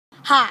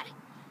Hi,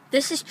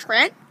 this is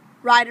Trent,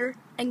 Ryder,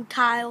 and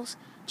Kyle's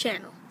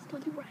channel.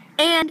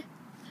 And,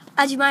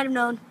 as you might have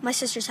known, my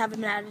sisters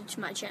haven't been added to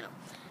my channel.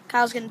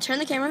 Kyle's going to turn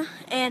the camera,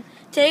 and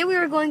today we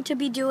are going to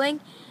be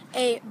doing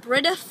a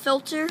Brita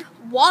filter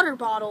water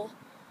bottle,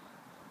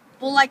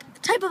 well,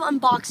 like, type of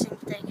unboxing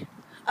thing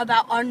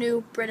about our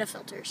new Brita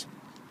filters.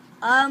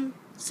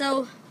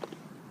 So,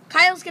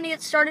 Kyle's going to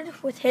get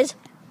started with his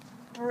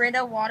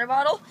Brita water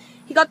bottle.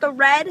 He got the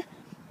red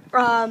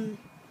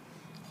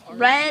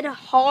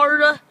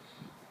hard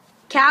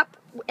cap,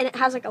 and it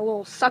has like a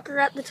little sucker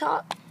at the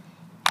top.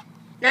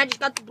 And I just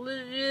got the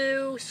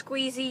blue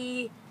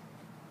squeezy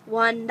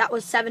one that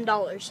was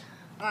 $7.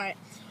 Alright.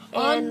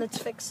 And let's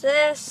fix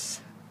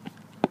this.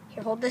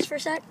 Here, hold this for a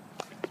sec.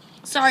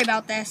 Sorry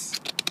about this.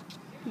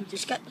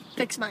 Just got to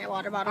fix my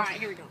water bottle. Alright,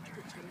 here we go.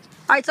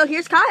 Alright, so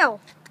here's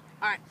Kyle.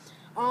 Alright.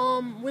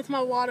 With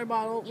my water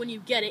bottle, when you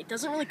get it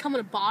doesn't really come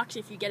in a box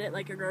if you get it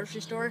like a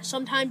grocery store.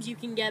 Sometimes you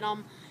can get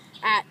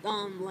at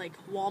like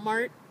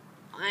Walmart,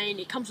 and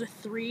it comes with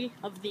 3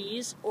 of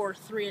these or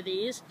 3 of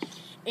these.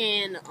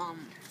 And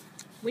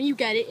when you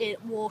get it,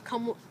 it will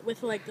come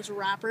with like this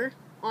wrapper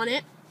on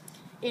it,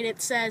 and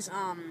it says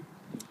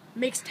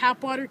makes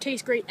tap water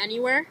taste great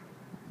anywhere.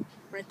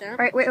 Right there.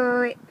 Alright,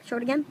 wait. Show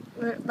it again.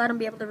 Let them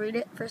be able to read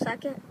it for a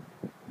second.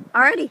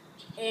 Alrighty.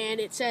 And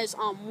it says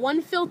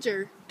one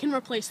filter can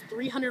replace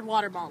 300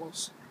 water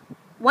bottles.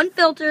 One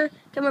filter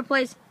can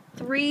replace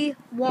 3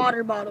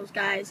 water bottles,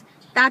 guys.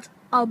 That's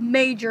a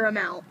major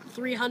amount.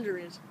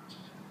 300.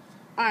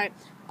 Alright.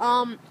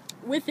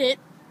 With it,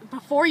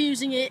 before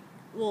using it,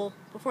 well,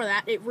 before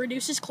that, it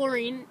reduces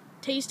chlorine,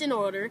 taste, and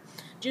odor.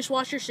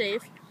 Dishwasher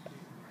safe.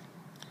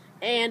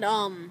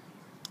 And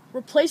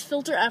replace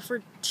filter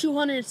after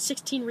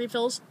 216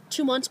 refills,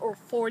 2 months, or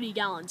 40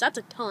 gallons. That's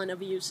a ton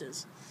of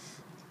uses.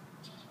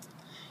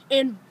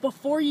 And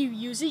before you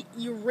use it,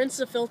 you rinse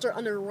the filter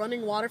under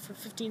running water for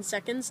 15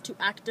 seconds to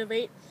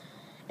activate,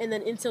 and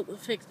then insert the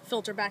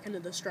filter back into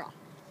the straw.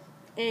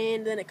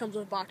 And then it comes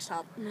with box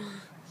top.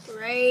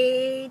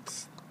 Right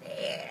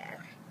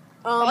there.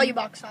 All you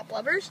box top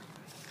lovers.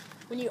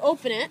 When you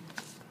open it,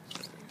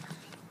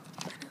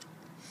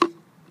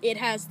 it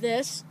has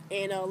this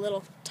and a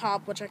little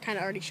top, which I kind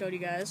of already showed you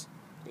guys,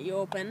 that you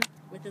open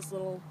with this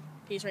little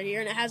piece right here,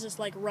 and it has this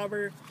like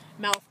rubber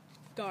mouth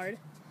guard.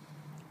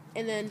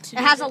 And then it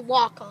has a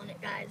lock on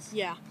it, guys.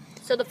 Yeah.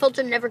 So the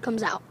filter never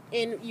comes out.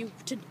 And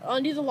to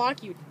undo the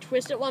lock, you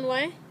twist it one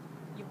way,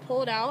 you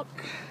pull it out,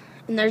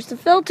 and there's the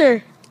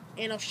filter.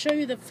 And I'll show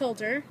you the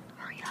filter.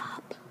 Hurry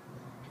up.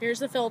 Here's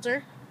the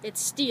filter. It's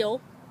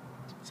steel,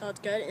 so it's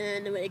good.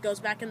 And it goes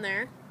back in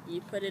there.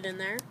 You put it in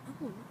there.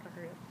 Oh,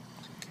 hurry up.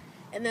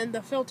 And then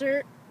the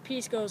filter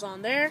piece goes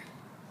on there.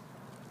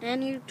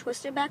 And you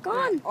twist it back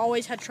on. I've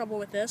always had trouble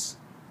with this.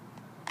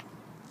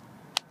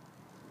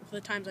 For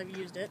the times I've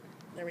used it.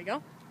 There we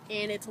go.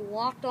 And it's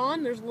locked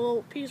on. There's a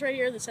little piece right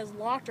here that says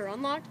locked or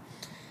unlocked.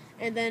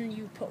 And then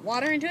you put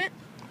water into it.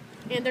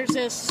 And there's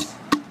this.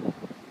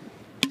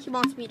 He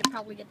wants me to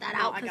probably get that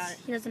out because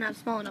he doesn't have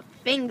small enough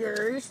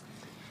fingers.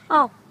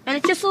 Oh, and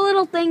it's just a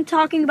little thing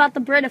talking about the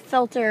Brita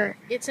filter.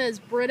 It says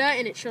Brita,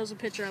 and it shows a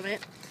picture of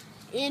it.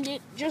 And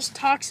it just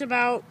talks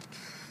about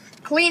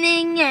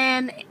cleaning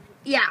and,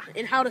 yeah.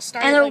 And how to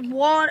start and it. And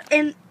water,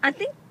 and I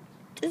think,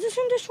 is this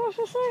in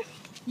dishwasher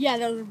safe? Yeah,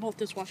 those are both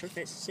dishwasher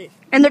safe.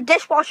 And they're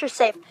dishwasher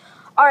safe.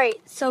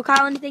 Alright, so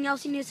Kyle, anything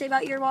else you need to say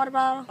about your water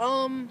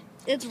bottle?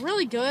 It's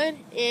really good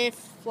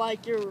if,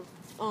 like, you're,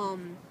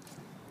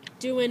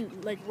 doing,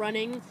 like,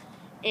 running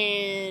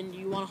and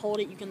you want to hold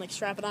it. You can, like,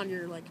 strap it on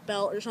your, like,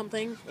 belt or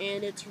something.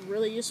 And it's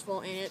really useful,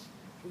 and it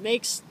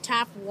makes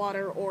tap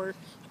water or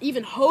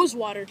even hose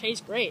water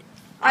taste great.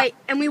 Alright,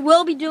 and we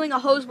will be doing a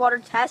hose water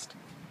test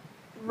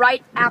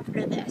right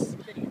after this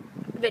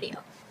video.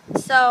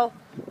 So,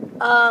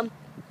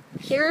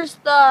 here's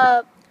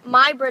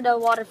my Brita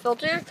water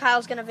filter.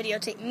 Kyle's gonna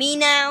videotape me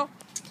now.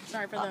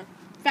 Sorry for the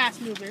fast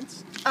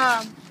movements.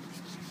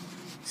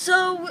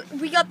 So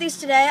we got these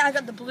today. I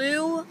got the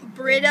blue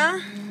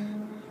Brita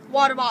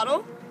water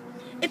bottle.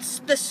 It's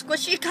the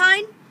squishy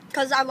kind,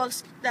 because I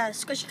love the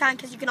squishy kind,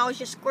 because you can always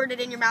just squirt it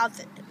in your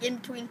mouth in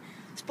between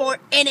sport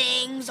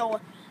innings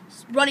or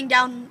running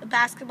down the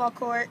basketball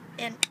court,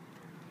 and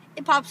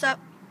it pops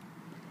up,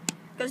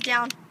 goes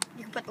down,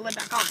 you can put the lid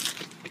back on.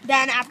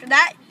 Then after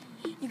that,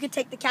 you can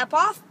take the cap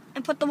off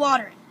and put the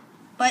water in.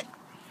 But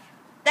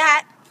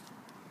that,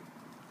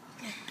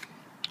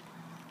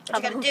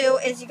 what you gotta do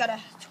is you gotta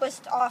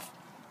twist off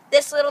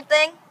this little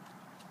thing,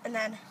 and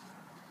then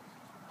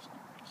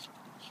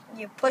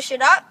you push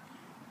it up,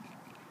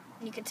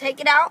 and you can take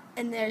it out,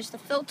 and there's the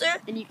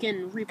filter. And you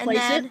can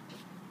replace it.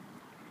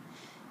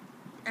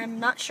 I'm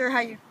not sure how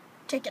you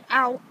take it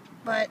out,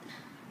 but...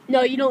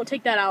 No, you don't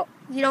take that out.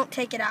 You don't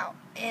take it out.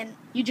 And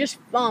you just,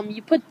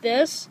 you put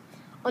this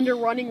under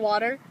running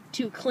water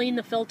to clean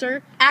the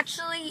filter.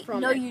 Actually,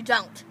 no, you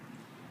don't.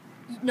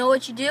 You know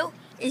what you do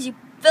is you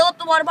fill up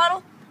the water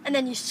bottle, and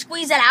then you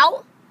squeeze it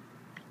out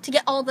to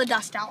get all the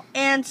dust out.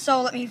 And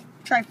so let me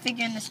try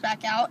figuring this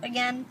back out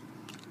again.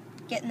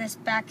 Getting this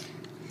back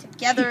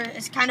together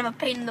is kind of a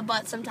pain in the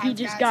butt sometimes. He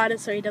just got it,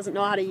 so he doesn't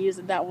know how to use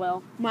it that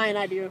well. Mine,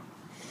 I do.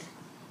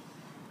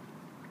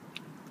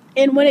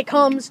 And when it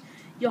comes,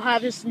 you'll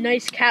have this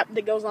nice cap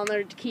that goes on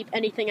there to keep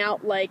anything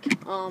out, like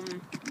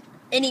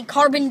any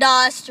carbon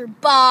dust or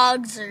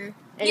bugs or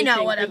you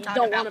know what I'm you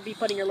talking don't about. want to be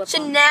putting your lips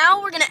on. So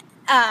now we're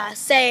gonna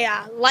say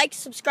like,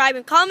 subscribe,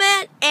 and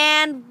comment,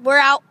 and we're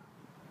out.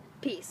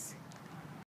 Peace.